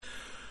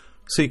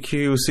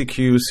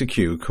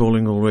CQ,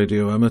 calling all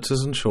radio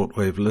amateurs and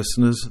shortwave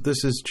listeners.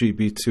 This is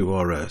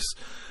GB2RS,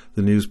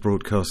 the news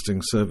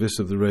broadcasting service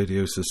of the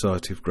Radio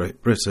Society of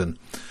Great Britain.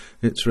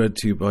 It's read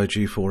to you by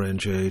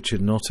G4NJH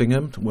in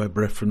Nottingham. Web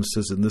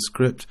references in the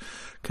script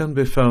can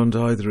be found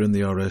either in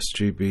the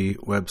RSGB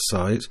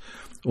website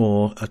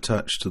or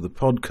attached to the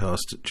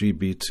podcast at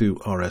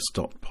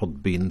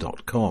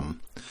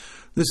gb2rs.podbean.com.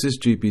 This is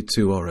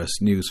GB2RS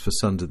News for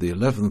Sunday the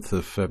 11th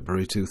of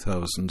February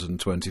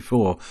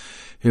 2024.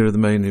 Here are the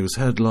main news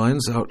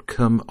headlines.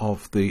 Outcome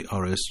of the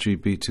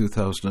RSGB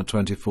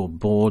 2024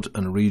 Board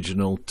and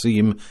Regional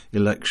Team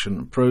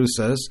election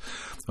process.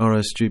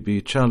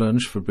 RSGB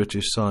Challenge for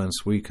British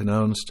Science Week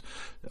announced.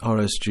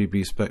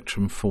 RSGB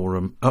Spectrum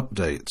Forum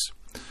updates.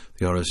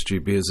 The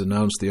RSGB has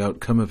announced the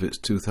outcome of its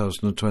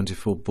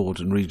 2024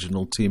 Board and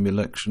Regional Team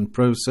election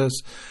process.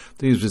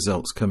 These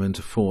results come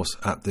into force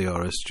at the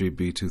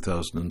RSGB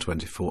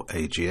 2024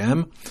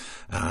 AGM,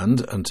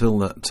 and until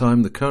that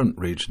time the current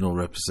regional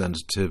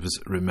representatives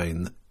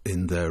remain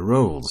in their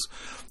roles.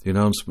 The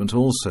announcement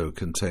also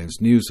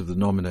contains news of the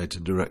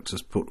nominated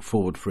directors put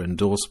forward for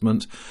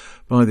endorsement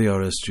by the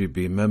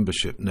RSGB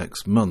membership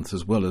next month,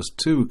 as well as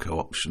 2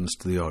 co-options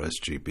to the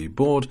RSGB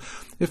board,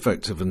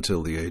 effective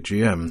until the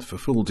AGM. For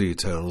full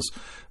details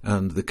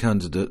and the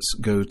candidates,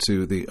 go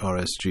to the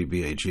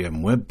RSGB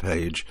AGM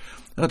webpage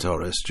at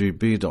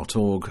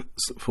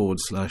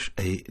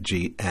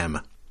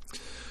rsgb.org/AGM.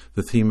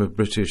 The theme of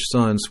British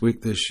Science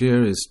Week this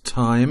year is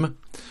time.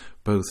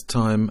 Both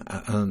time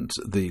and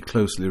the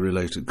closely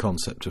related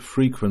concept of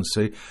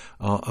frequency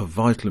are of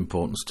vital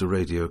importance to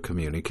radio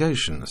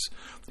communications.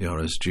 The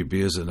RSGB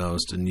has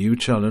announced a new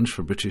challenge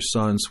for British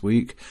Science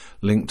Week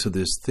linked to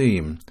this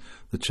theme.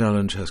 The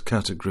challenge has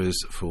categories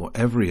for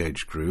every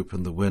age group,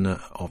 and the winner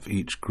of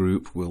each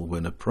group will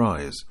win a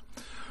prize.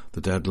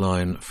 The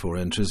deadline for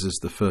entries is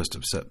the 1st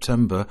of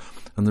September,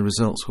 and the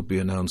results will be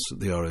announced at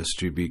the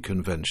RSGB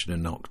convention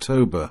in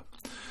October.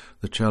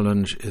 The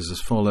challenge is as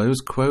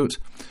follows, quote,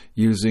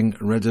 using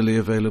readily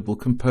available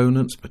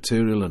components,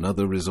 material and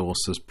other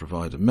resources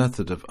provide a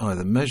method of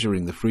either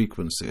measuring the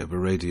frequency of a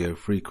radio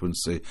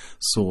frequency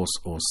source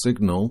or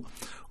signal,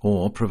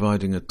 or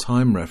providing a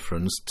time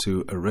reference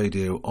to a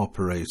radio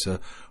operator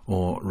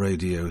or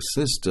radio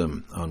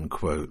system,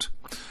 unquote.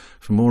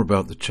 For more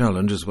about the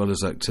challenge, as well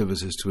as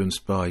activities to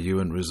inspire you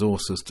and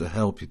resources to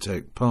help you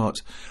take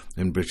part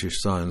in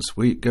British Science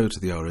Week, go to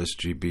the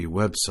RSGB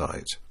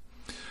website.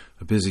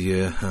 A busy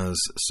year has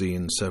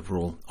seen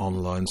several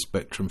online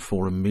Spectrum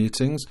Forum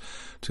meetings.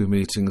 2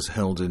 meetings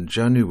held in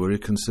January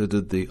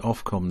considered the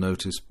Ofcom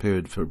notice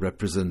period for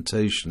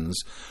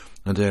representations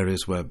and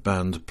areas where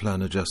band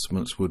plan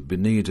adjustments would be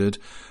needed,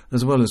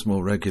 as well as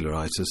more regular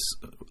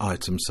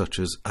items such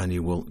as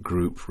annual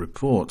group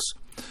reports.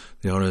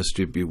 The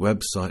RSGB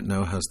website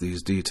now has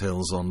these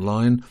details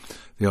online.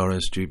 The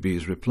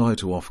RSGB's reply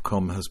to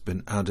Ofcom has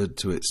been added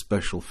to its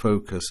special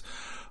focus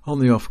on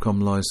the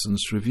Ofcom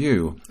licence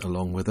review,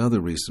 along with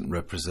other recent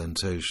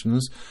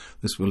representations.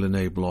 This will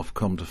enable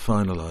Ofcom to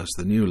finalise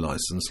the new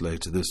licence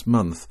later this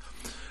month.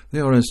 The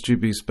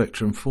RSGB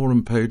Spectrum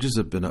Forum pages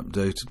have been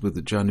updated with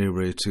the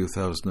January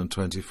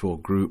 2024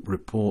 group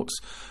reports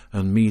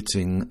and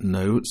meeting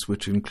notes,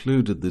 which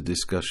included the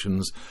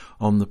discussions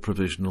on the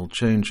provisional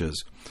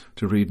changes.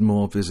 To read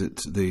more,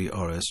 visit the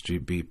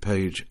RSGB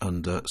page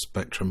under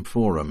Spectrum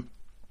Forum.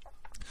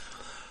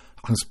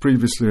 As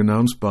previously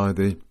announced by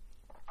the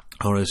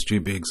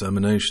RSGB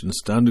Examination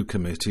Standard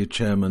Committee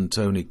Chairman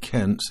Tony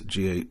Kent,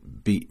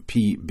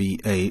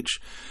 GAPBH,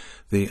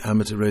 the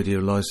amateur radio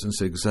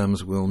licence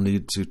exams will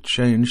need to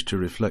change to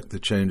reflect the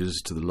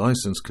changes to the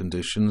licence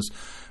conditions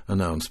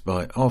announced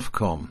by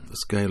Ofcom. The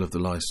scale of the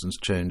licence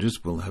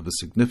changes will have a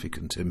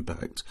significant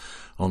impact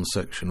on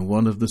Section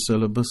 1 of the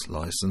syllabus,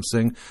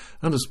 licensing,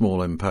 and a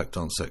small impact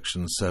on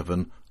Section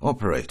 7,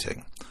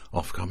 operating.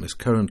 Ofcom is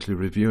currently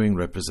reviewing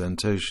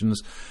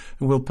representations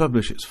and will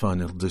publish its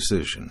final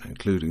decision,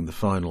 including the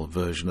final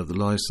version of the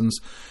licence,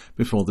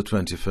 before the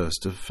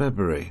 21st of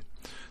February.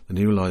 The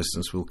new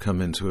licence will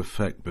come into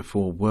effect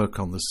before work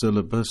on the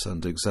syllabus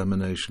and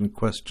examination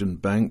question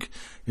bank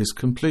is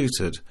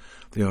completed.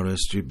 The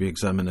RSGB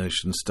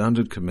Examination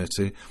Standard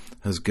Committee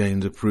has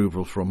gained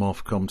approval from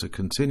Ofcom to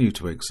continue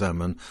to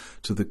examine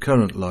to the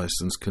current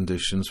licence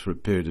conditions for a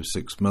period of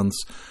 6 months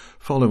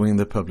following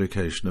the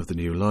publication of the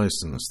new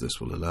licence.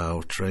 This will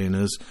allow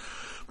trainers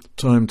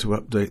time to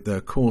update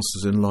their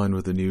courses in line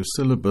with the new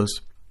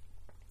syllabus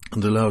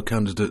and allow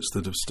candidates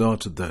that have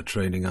started their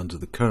training under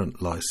the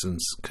current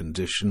licence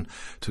condition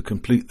to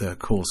complete their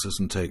courses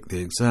and take the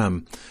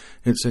exam.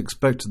 It's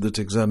expected that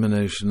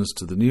examinations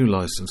to the new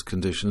licence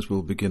conditions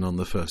will begin on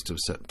the 1st of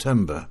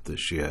September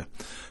this year.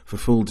 For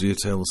full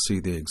details,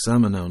 see the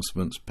exam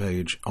announcements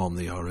page on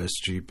the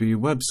RSGB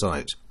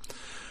website.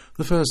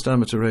 The first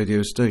amateur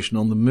radio station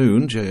on the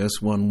Moon,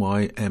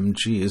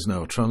 JS1YMG, is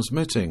now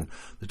transmitting.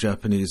 The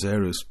Japanese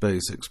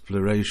Aerospace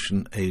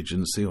Exploration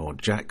Agency, or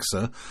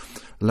JAXA,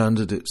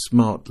 landed its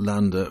smart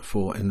lander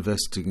for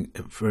investigating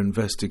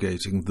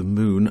the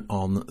Moon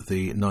on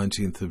the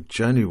 19th of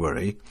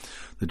January.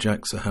 the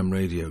Jackson Ham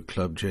Radio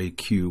Club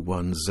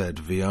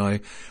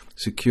JQ1ZVI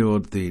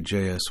secured the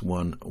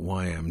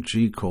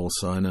JS1YMG call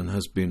sign and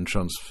has been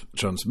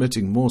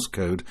transmitting Morse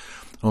code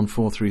on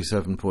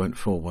 437.41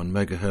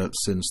 MHz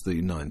since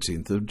the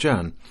 19th of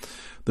Jan.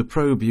 The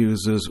probe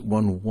uses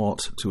 1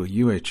 watt to a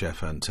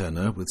UHF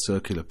antenna with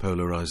circular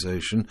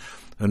polarization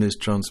and is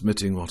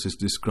transmitting what is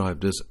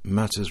described as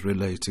matters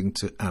relating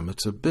to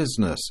amateur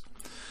business.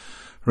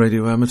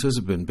 Radio amateurs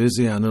have been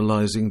busy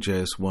analysing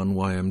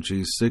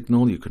JS1YMG's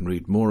signal. You can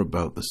read more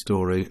about the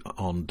story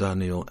on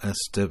Daniel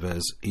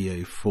Estevez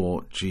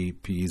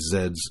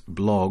EA4GPZ's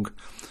blog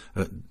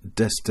at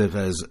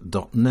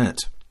destevez.net.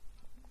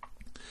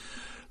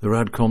 The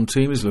Radcom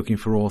team is looking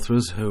for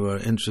authors who are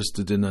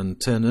interested in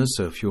antennas,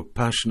 so if you're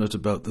passionate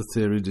about the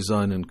theory,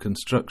 design and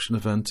construction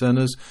of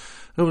antennas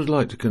and would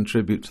like to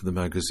contribute to the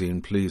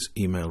magazine, please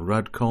email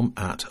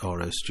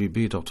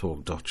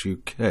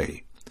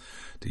radcom@rsgb.org.uk.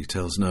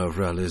 Details now of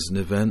rallies and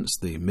events.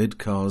 The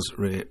Midcars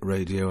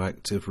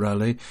Radioactive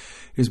Rally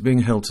is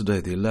being held today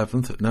the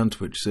 11th at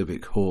Nantwich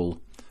Civic Hall,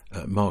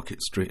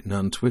 Market Street,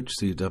 Nantwich,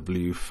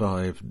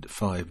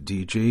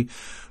 CW55DG.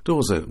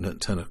 Doors open at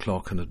 10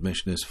 o'clock and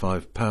admission is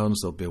 £5.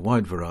 There'll be a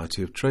wide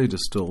variety of trader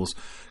stalls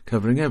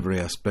covering every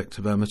aspect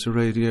of amateur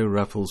radio.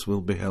 Raffles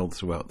will be held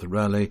throughout the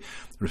rally.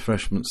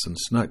 Refreshments and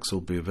snacks will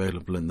be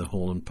available in the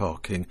hall and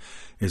parking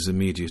is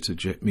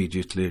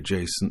immediately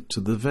adjacent to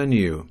the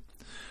venue.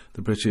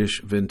 The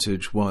British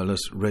Vintage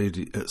Wireless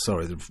Society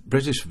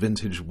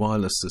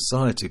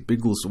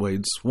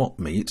Biggleswade Swap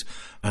Meet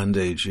and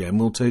AGM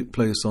will take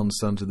place on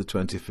Sunday the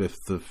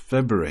 25th of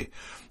February.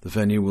 The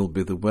venue will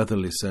be the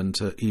Weatherly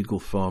Centre,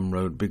 Eagle Farm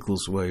Road,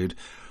 Biggleswade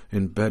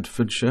in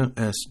Bedfordshire,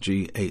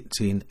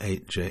 SG18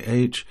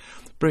 8JH.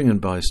 Bring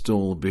and buy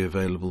stall will be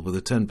available with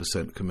a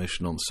 10%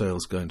 commission on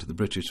sales going to the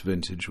British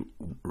Vintage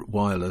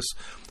Wireless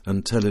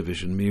and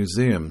Television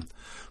Museum.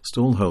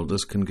 Stall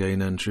holders can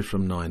gain entry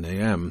from 9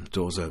 a.m.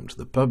 Doors open to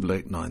the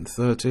public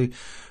 9:30.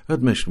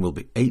 Admission will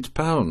be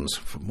 £8.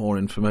 For more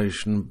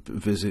information,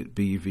 visit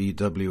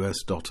bvws.org.uk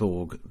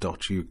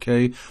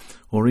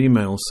or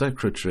email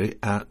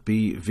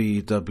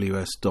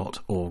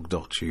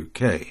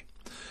secretary@bvws.org.uk.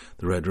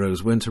 The Red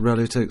Rose Winter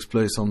Rally takes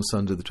place on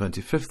Sunday the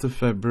 25th of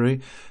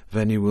February.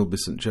 Venue will be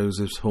St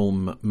Joseph's Hall,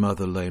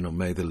 Mother Lane or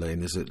Mather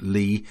Lane is at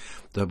Lee,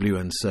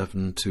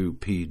 WN7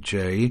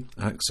 2PJ.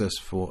 Access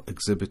for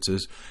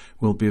exhibitors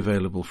will be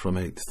available from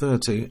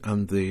 8:30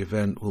 and the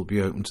event will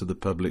be open to the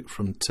public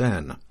from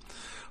 10.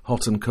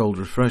 Hot and cold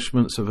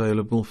refreshments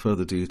available.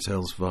 Further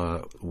details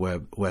via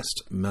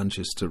West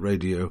Manchester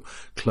Radio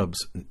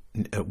Club's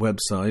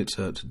website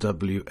at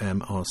wmrc.co.uk.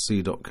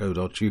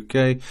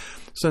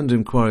 Send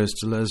inquiries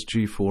to Les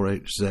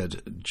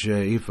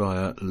G4HZJ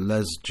via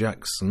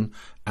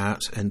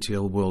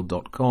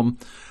lesjackson@ntlworld.com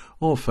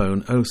or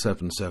phone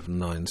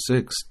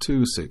 07796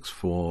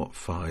 264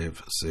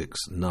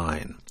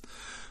 569.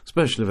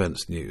 Special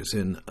events news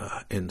in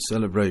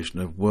celebration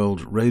of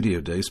World Radio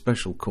Day.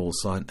 Special call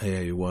sign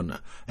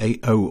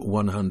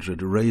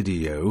AO100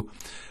 Radio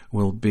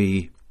will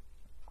be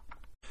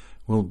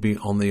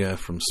on the air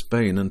from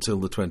Spain until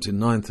the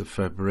 29th of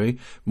February.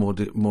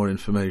 More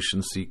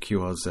information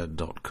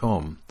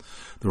cqrz.com.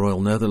 The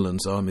Royal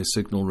Netherlands Army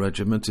Signal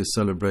Regiment is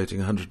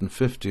celebrating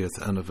 150th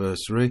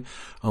anniversary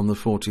on the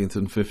 14th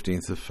and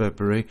 15th of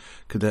February.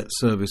 Cadet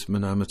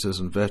servicemen, amateurs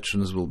and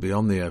veterans will be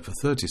on the air for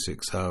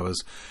 36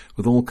 hours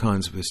with all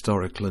kinds of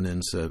historical and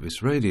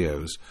in-service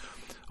radios.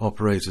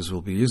 Operators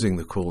will be using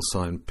the call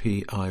sign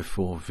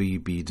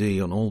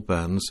PI4VBD on all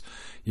bands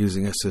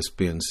using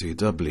SSB and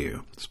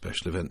CW. The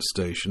Special Event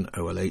Station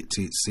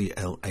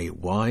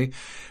OL80CLAY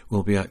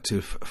will be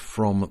active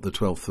from the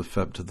 12th of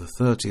Feb to the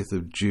 30th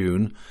of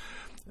June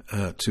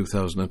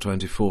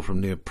 2024 from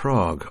near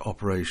Prague.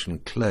 Operation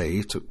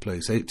Clay took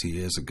place 80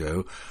 years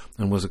ago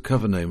and was a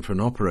cover name for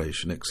an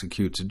operation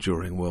executed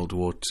during World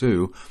War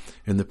II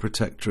in the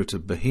Protectorate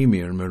of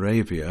Bohemia and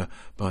Moravia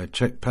by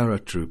Czech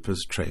paratroopers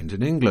trained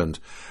in England.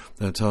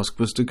 Their task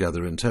was to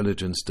gather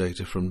intelligence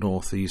data from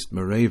northeast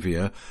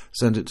Moravia,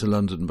 send it to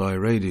London by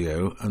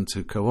radio, and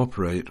to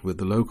cooperate with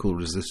the local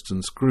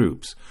resistance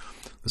groups.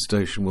 The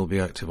station will be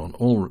active on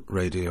all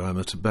radio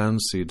amateur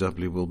bands.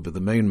 CW will be the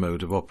main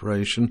mode of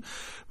operation,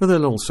 but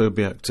there'll also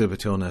be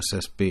activity on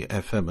SSB,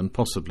 FM and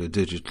possibly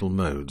digital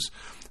modes.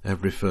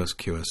 Every first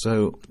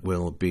QSO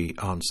will be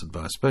answered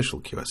by a special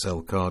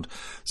QSL card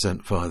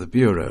sent via the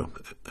Bureau.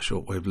 A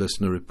shortwave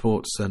listener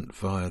report sent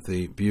via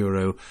the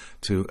Bureau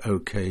to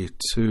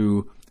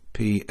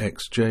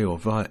OK2PXJ or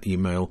via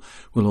email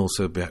will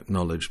also be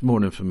acknowledged.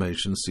 More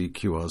information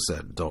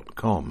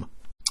cqrz.com.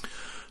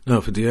 Now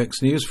for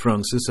DX News,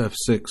 Francis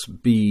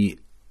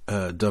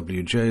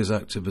F6BWJ is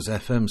active as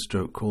FM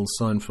stroke call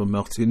sign for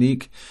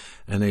Martinique,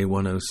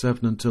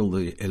 NA107 until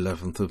the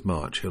 11th of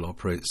March. He'll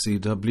operate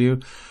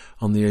CW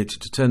on the 80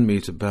 to 10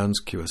 metre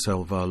bands,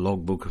 QSL via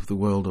Logbook of the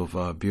World or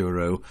via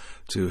Bureau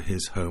to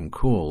his home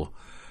call.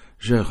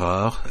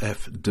 Gérard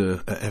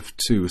F2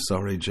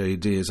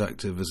 JD is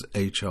active as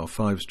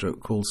HR5 stroke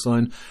call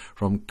sign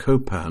from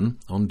Copan,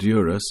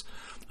 Honduras,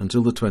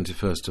 Until the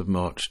 21st of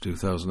March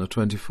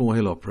 2024,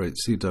 he'll operate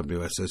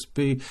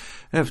CWSSB,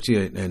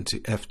 FT8 and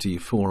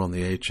FT4 on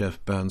the HF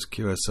bands,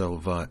 QSL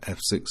via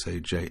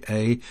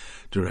F6AJA,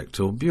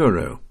 Direct or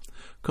Bureau.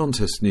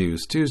 Contest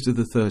news. Tuesday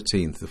the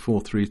 13th, the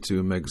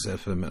 432 MeGs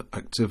FM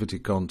activity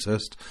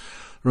contest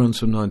runs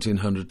from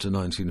 1900 to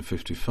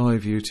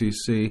 1955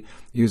 UTC,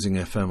 using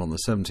FM on the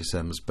 70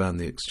 SEMS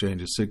band, the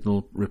exchange's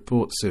signal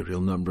report,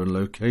 serial number and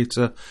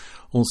locator.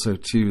 Also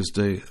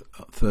Tuesday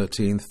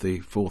 13th, the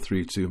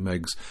 432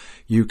 MeGs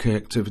UK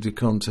activity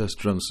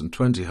contest runs from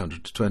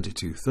 2000 to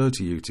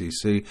 2230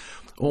 UTC,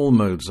 all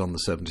modes on the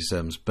 70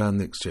 SEMS band,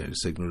 the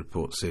exchange's signal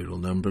report, serial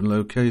number and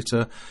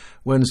locator.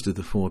 Wednesday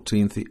the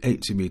 14th, the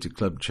 80 metre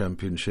club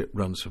championship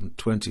runs from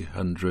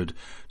 2000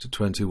 to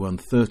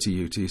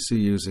 2130 UTC,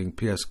 using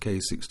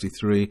PSK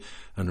 63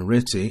 and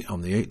RITI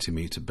on the 80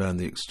 metre band,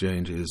 the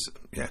exchange is,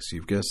 yes,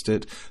 you've guessed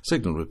it,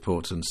 signal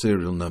report and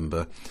serial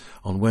number.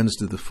 On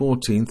Wednesday the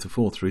 14th, the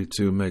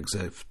 432 MeGs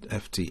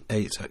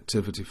FT8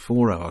 activity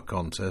 4-hour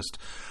contest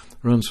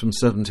runs from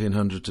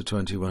 1700 to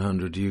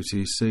 2100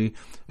 UTC,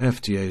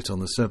 FT8 on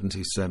the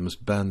 70 SEMS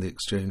band, the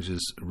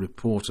exchange's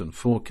report and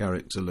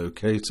 4-character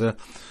locator.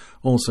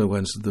 Also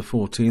Wednesday the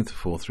 14th,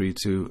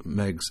 432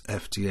 MeGs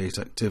FT8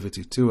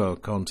 activity 2-hour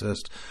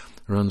contest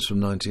runs from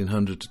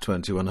 1900 to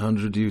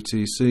 2100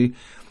 UTC,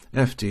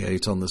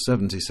 FT8 on the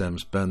 70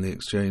 SEMS band, the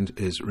exchange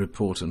is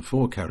report and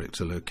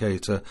 4-character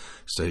locator.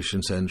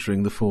 Stations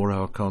entering the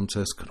 4-hour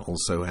contest can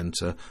also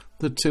enter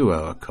the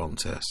 2-hour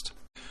contest.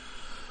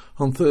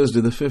 On Thursday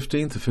the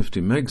 15th, the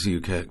 50 MeGs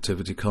UK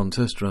activity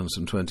contest runs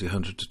from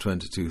 2000 to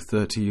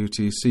 2230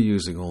 UTC,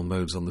 using all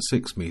modes on the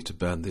 6 metre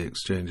band, the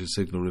exchange's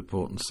signal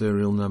report and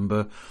serial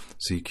number.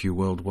 CQ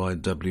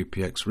Worldwide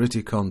WPX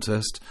RITI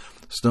contest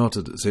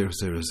started at 0000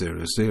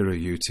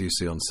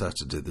 UTC on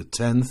Saturday the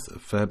 10th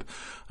of Feb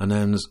and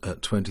ends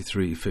at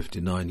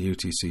 23:59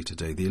 UTC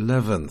today the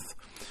 11th.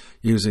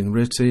 Using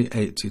RITI,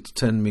 80 to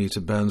 10 metre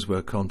bands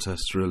where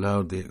contests are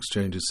allowed, the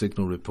exchange's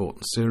signal report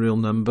and serial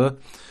number.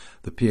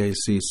 The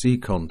PACC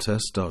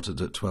contest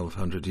started at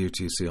 1200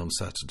 UTC on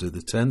Saturday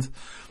the 10th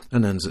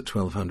and ends at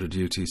 1200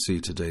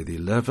 UTC today the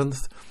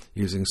 11th.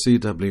 Using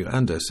CW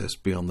and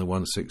SSB on the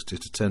 160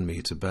 to 10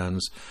 metre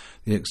bands,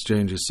 the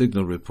exchange's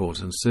signal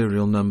report and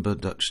serial number.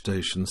 Dutch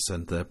stations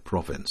send their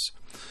province.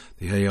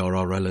 The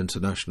ARRL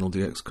International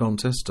DX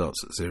contest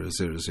starts at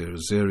 0000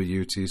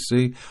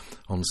 UTC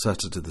on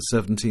Saturday the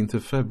 17th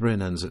of February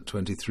and ends at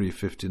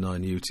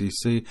 23:59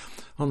 UTC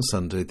on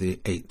Sunday the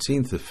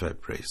 18th of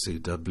February.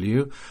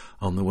 CW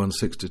on the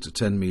 160 to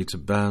 10 metre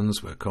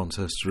bands where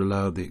contests are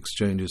allowed, the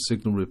exchange's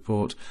signal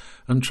report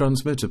and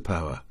transmitter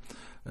power.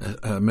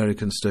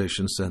 American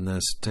stations send their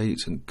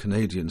state and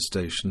Canadian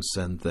stations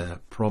send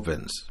their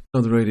province.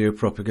 Another radio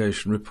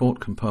propagation report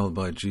compiled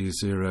by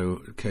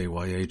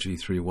G0KYA,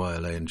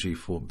 G3YLA and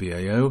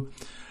G4BAO.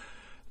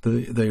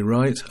 They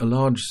write, a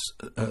large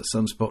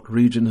sunspot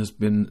region has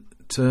been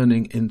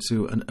turning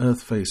into an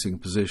Earth-facing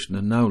position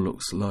and now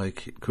looks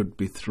like it could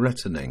be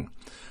threatening.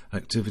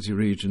 Activity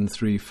region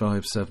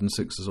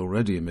 3576 has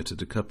already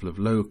emitted a couple of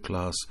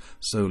low-class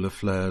solar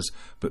flares,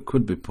 but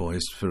could be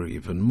poised for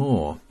even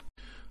more.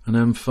 An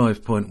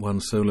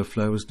M5.1 solar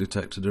flare was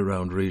detected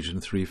around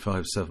region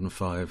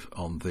 3575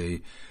 on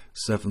the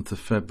 7th of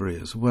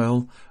February as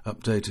well.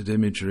 Updated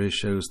imagery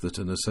shows that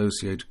an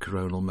associated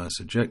coronal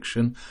mass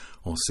ejection,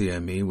 or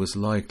CME, was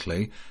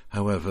likely.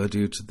 However,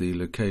 due to the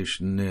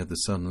location near the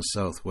Sun's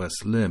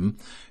southwest limb,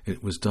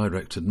 it was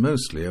directed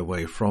mostly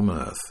away from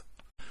Earth.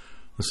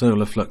 The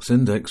solar flux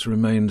index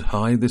remained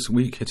high this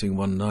week, hitting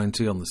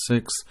 190 on the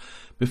 6th,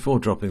 before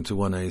dropping to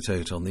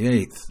 188 on the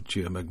 8th.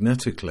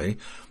 Geomagnetically,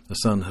 the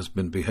Sun has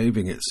been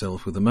behaving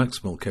itself with a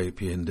maximal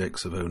KP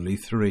index of only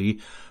 3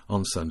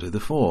 on Sunday the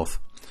 4th.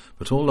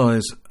 But all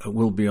eyes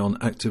will be on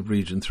active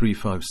region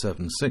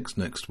 3576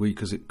 next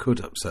week, as it could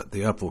upset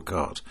the apple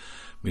cart.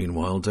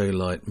 Meanwhile,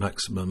 daylight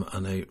maximum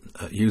and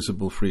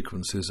usable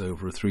frequencies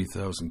over a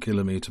 3,000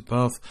 kilometre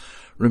path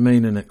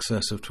remain in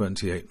excess of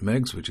 28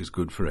 megs, which is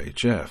good for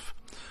HF.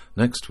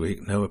 Next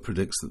week, NOAA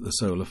predicts that the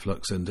solar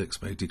flux index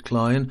may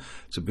decline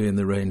to be in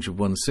the range of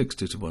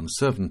 160 to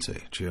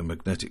 170.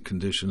 Geomagnetic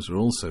conditions are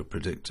also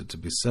predicted to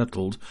be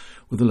settled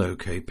with a low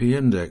KP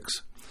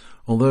index.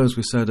 Although, as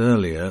we said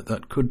earlier,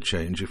 that could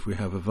change if we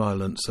have a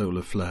violent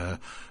solar flare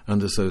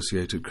and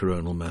associated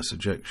coronal mass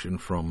ejection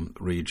from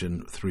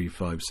region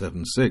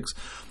 3576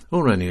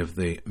 or any of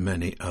the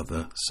many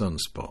other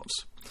sunspots.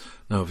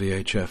 Now,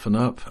 VHF and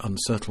up,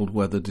 unsettled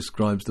weather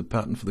describes the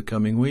pattern for the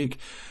coming week,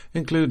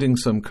 including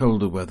some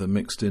colder weather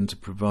mixed in to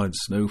provide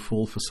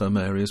snowfall for some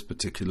areas,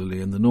 particularly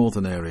in the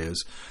northern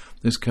areas.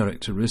 This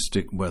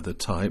characteristic weather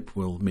type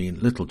will mean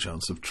little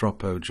chance of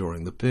tropo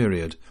during the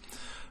period.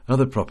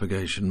 Other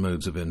propagation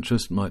modes of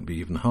interest might be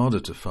even harder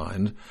to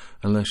find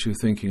unless you're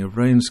thinking of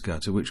rain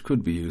scatter, which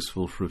could be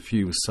useful for a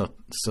few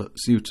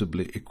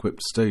suitably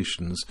equipped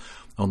stations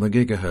on the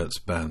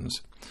gigahertz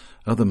bands.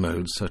 Other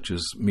modes, such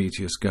as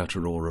meteor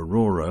scatter or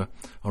aurora,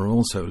 are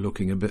also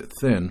looking a bit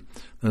thin.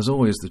 There's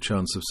always the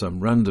chance of some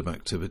random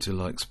activity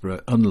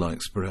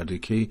unlike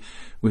sporadic E,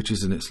 which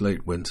is in its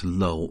late winter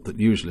lull that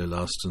usually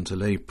lasts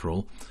until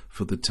April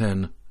for the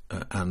 10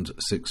 and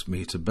 6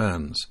 metre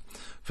bands.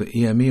 For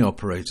EME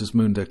operators,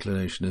 moon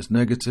declination is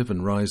negative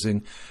and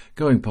rising,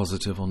 going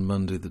positive on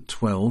Monday the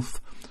 12th,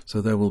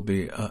 so there will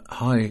be a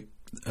high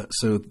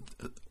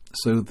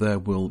so there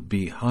will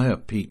be higher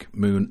peak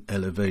moon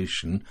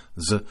elevations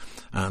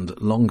and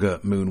longer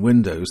moon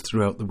windows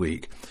throughout the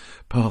week.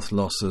 Path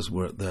losses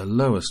were at their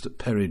lowest at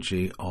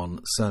perigee on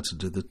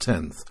Saturday the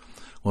 10th.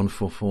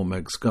 144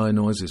 meg sky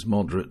noise is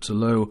moderate to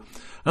low.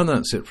 And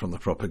that's it from the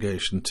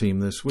propagation team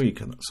this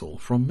week, and that's all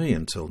from me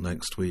until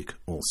next week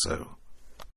also.